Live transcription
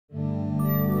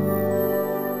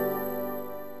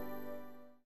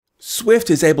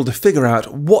Swift is able to figure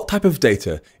out what type of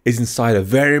data is inside a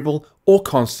variable or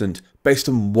constant based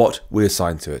on what we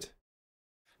assign to it.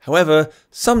 However,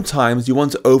 sometimes you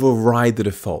want to override the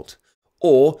default,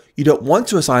 or you don't want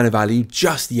to assign a value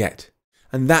just yet,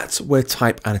 and that's where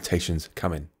type annotations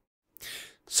come in.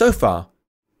 So far,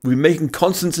 we've been making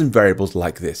constants and variables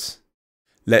like this.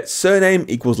 Let surname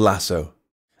equals lasso,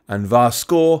 and var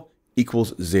score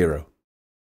equals 0.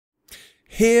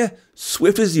 Here,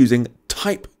 Swift is using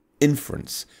type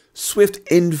inference. Swift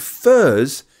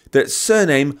infers that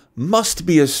surname must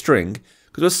be a string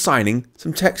because we're assigning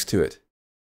some text to it.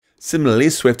 Similarly,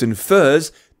 Swift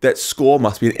infers that score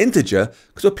must be an integer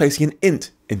because we're placing an int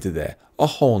into there, a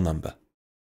whole number.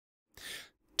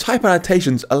 Type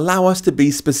annotations allow us to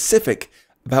be specific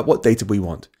about what data we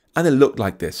want, and they look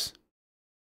like this.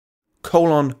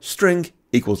 :string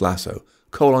equals lasso,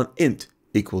 :int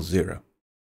equals 0.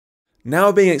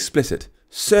 Now being explicit,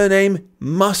 surname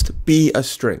must be a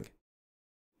string.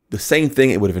 The same thing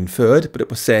it would have inferred, but it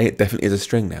was saying it definitely is a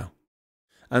string now.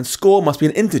 And score must be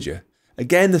an integer.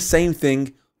 Again, the same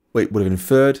thing it would have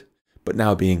inferred, but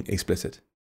now being explicit.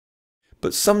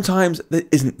 But sometimes that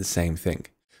isn't the same thing.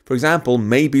 For example,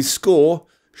 maybe score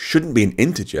shouldn't be an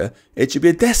integer, it should be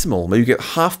a decimal. Maybe you get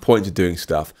half points for doing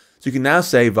stuff. So you can now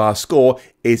say var score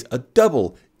is a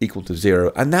double equal to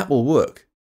 0, and that will work.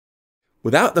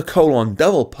 Without the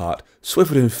 :double part, Swift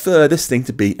would infer this thing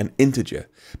to be an integer.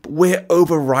 But we're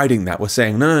overriding that. We're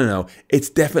saying, no, it's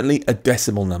definitely a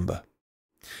decimal number.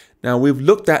 Now, we've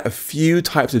looked at a few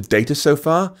types of data so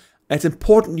far, and it's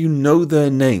important you know their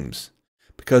names,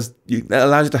 because that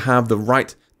allows you to have the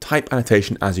right type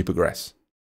annotation as you progress.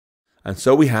 And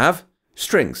so we have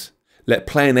strings. Let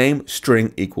player name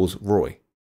string equals Roy.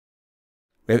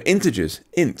 We have integers,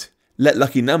 int. Let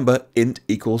lucky number int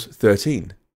equals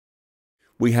 13.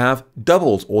 We have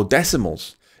doubles or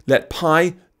decimals. Let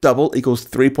pi double equals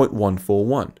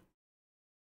 3.141.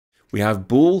 We have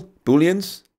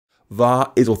booleans.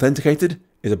 Var is authenticated,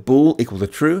 is a bool equal to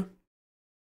true.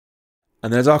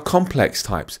 And there's our complex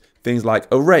types, things like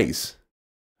arrays.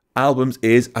 Albums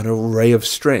is an array of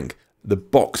string, the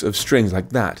box of strings like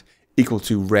that, equal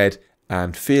to red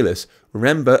and fearless.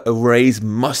 Remember, arrays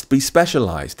must be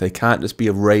specialized. They can't just be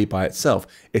an array by itself.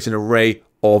 It's an array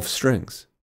of strings.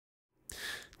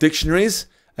 Dictionaries,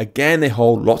 again, they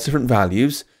hold lots of different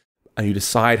values, and you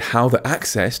decide how they're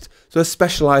accessed, so they're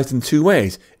specialized in two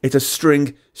ways. It's a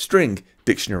string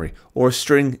dictionary, or a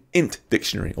string int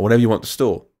dictionary, or whatever you want to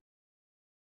store.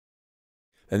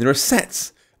 Then there are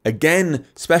sets, again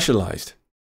specialized.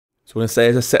 So we're going to say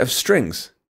it's a set of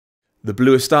strings. The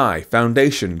bluest eye,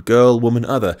 foundation, girl, woman,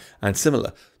 other, and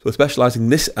similar. So we're specializing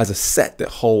this as a set that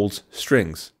holds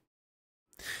strings.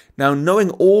 Now,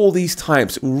 knowing all these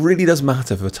types really does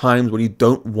matter for times when you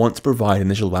don't want to provide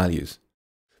initial values.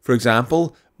 For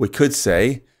example, we could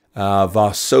say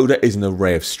var soda is an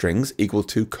array of strings equal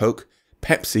to Coke,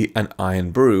 Pepsi, and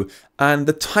Iron Brew, and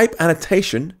the type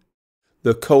annotation,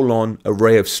 the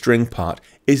 :array of string part,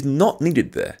 is not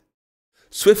needed there.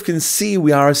 Swift can see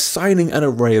we are assigning an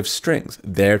array of strings.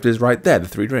 There it is right there, the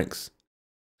 3 drinks.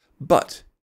 But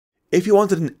if you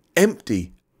wanted an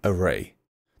empty array,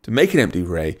 to make an empty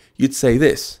array, you'd say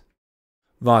this: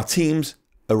 var teams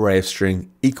array of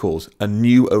string equals a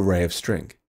new array of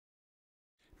string.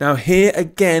 Now here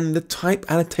again, the type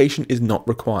annotation is not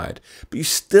required, but you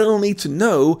still need to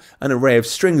know an array of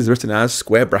strings is written as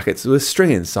square brackets with a string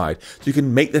inside, so you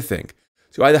can make the thing.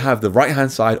 So you either have the right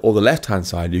hand side or the left hand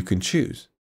side you can choose.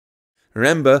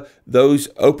 Remember, those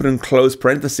open and close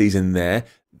parentheses in there,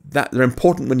 they're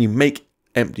important when you make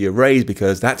empty arrays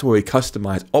because that's where we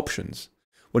customize options.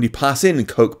 When you pass in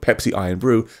Coke, Pepsi, Iron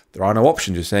Brew, there are no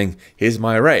options. You're saying, here's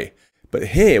my array. But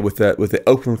here, with the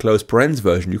open and close parens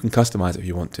version, you can customize it if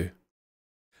you want to.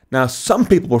 Now, some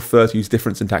people prefer to use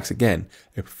different syntax again.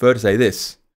 They prefer to say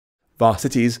this: var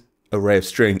cities array of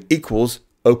string equals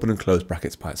open and close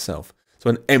brackets by itself. So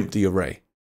an empty array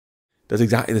does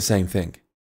exactly the same thing.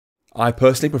 I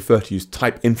personally prefer to use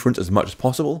type inference as much as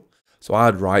possible. So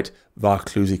I'd write var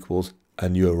clues equals a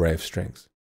new array of strings.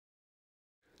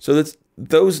 So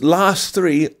those last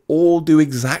 3 all do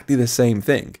exactly the same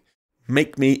thing.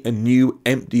 Make me a new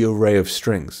empty array of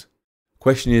strings.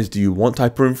 Question is, do you want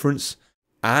type inference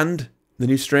and the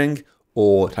new string,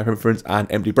 or type inference and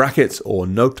empty brackets, or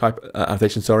no type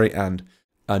annotation, and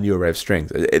a new array of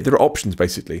strings? There are options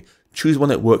basically. Choose one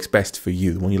that works best for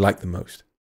you, the one you like the most.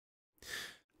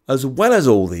 As well as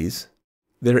all these,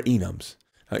 there are enums.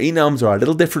 Now, enums are a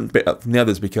little different bit from the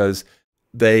others because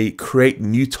they create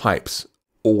new types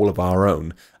all of our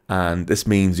own, and this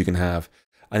means you can have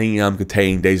an enum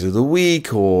containing days of the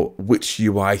week, or which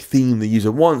UI theme the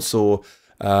user wants, or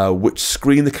which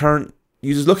screen the current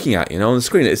user's looking at, on the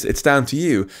screen. It's down to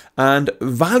you. And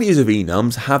values of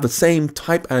enums have the same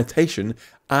type annotation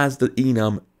as the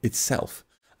enum itself.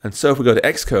 And so if we go to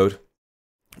Xcode,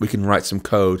 we can write some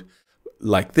code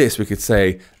like this. We could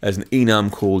say there's an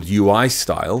enum called UI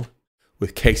style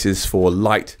with cases for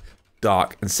light,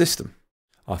 dark, and system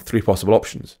are 3 possible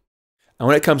options. And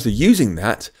when it comes to using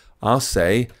that, I'll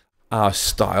say our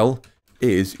style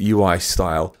is UI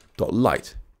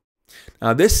style.light.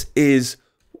 Now this is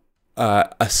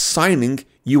assigning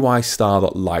UI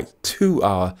style.light to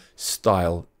our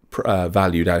style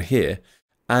value down here.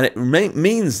 And it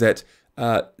means that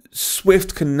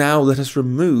Swift can now let us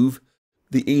remove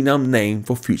the enum name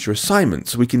for future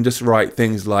assignments. So we can just write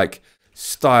things like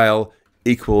style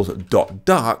equals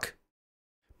 .dark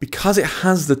because it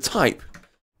has the type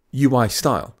UI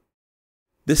style.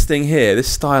 This thing here,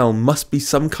 this style must be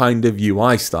some kind of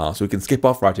UI style. So we can skip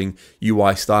off writing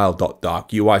UI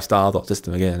style.dark, UI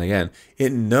style.system again and again.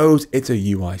 It knows it's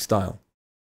a UI style.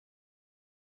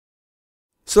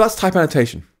 So that's type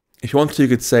annotation. If you want to, you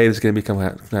could say this is going to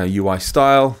become now UI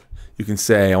style. You can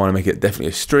say I want to make it definitely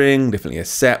a string, definitely a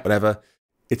set, whatever.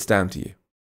 It's down to you.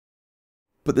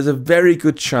 But there's a very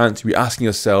good chance you'll be asking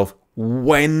yourself,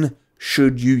 when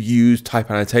should you use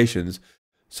type annotations?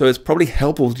 So it's probably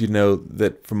helpful to know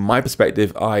that from my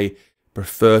perspective, I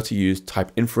prefer to use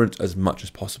type inference as much as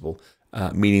possible,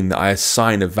 meaning that I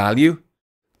assign a value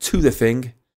to the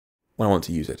thing when I want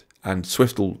to use it. And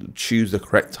Swift will choose the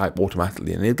correct type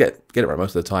automatically, and it'll get it right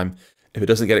most of the time. If it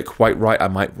doesn't get it quite right, I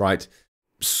might write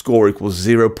score equals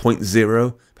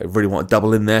 0.0. If I really want a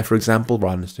double in there, for example,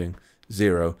 rather than just doing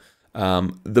 0.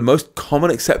 The most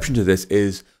common exception to this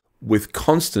is with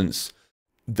constants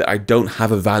that I don't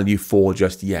have a value for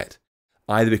just yet,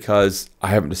 either because I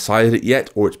haven't decided it yet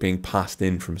or it's being passed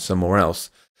in from somewhere else.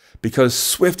 Because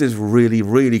Swift is really,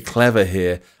 really clever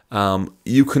here.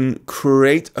 You can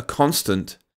create a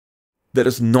constant that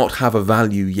does not have a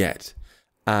value yet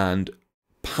and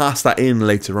pass that in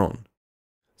later on.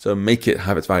 So make it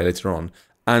have its value later on.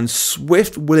 And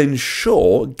Swift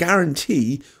will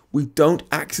guarantee we don't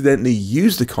accidentally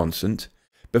use the constant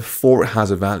before it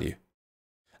has a value.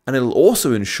 And it'll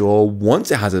also ensure once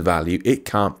it has a value, it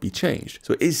can't be changed.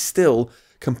 So it is still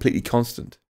completely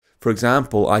constant. For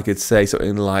example, I could say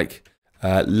something like,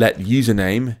 let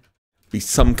username be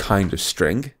some kind of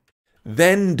string,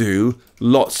 then do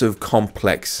lots of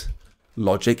complex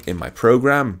logic in my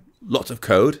program, lots of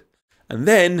code, and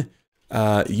then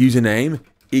username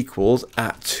equals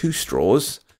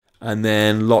 @2straws, and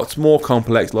then lots more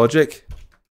complex logic,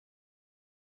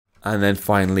 and then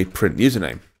finally print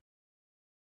username.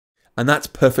 And that's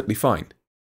perfectly fine.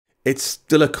 It's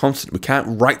still a constant. We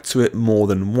can't write to it more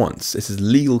than once. This is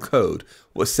legal code.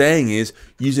 What we're saying is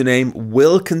username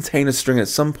will contain a string at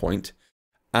some point,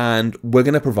 and we're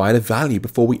going to provide a value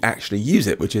before we actually use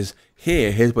it, which is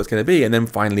here's what it's going to be, and then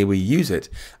finally we use it.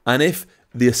 And if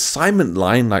the assignment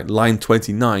line, like line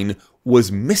 29,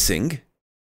 was missing,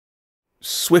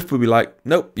 Swift would be like,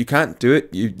 nope, you can't do it.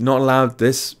 You're not allowed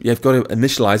this. You've got to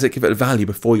initialize it, give it a value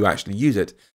before you actually use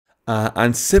it.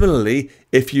 And similarly,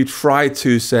 if you try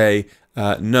to say,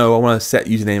 no, I want to set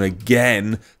username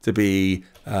again to be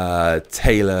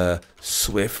Taylor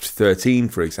Swift 13,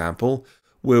 for example,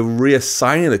 we're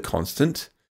reassigning the constant.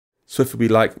 Swift will be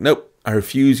like, nope, I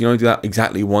refuse. You only do that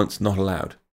exactly once, not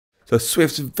allowed. So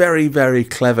Swift's very, very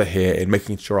clever here in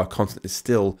making sure our constant is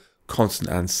still constant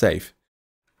and safe.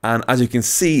 And as you can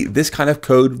see, this kind of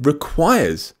code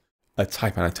requires a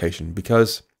type annotation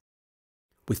because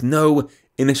with no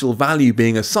initial value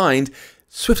being assigned,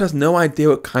 Swift has no idea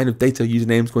what kind of data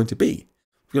username is going to be.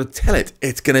 We've got to tell it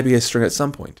it's going to be a string at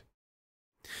some point.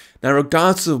 Now,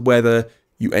 regardless of whether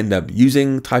you end up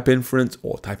using type inference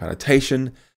or type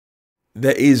annotation,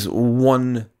 there is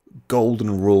one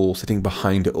golden rule sitting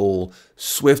behind it all.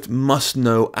 Swift must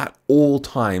know at all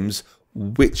times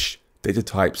which data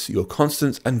types your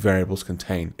constants and variables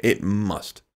contain. It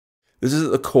must. This is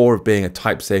at the core of being a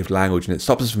type-safe language, and it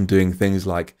stops us from doing things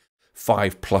like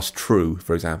 5 plus true,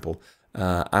 for example.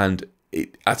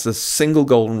 That's a single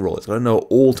golden rule. It's got to know at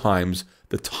all times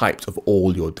the types of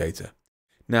all your data.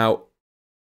 Now,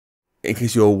 in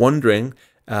case you're wondering,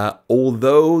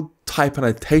 although type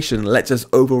annotation lets us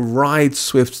override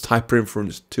Swift's type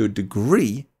inference to a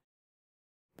degree,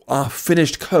 our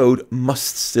finished code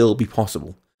must still be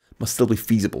possible, must still be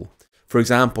feasible. For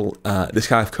example, this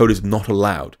kind of code is not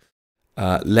allowed.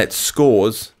 Let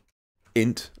scores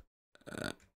int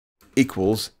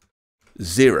equals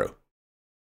 0,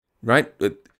 right?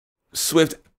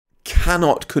 Swift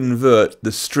cannot convert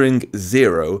the string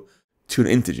 0 to an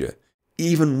integer,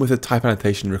 even with a type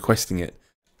annotation requesting it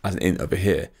as an int over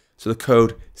here. So the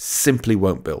code simply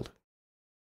won't build.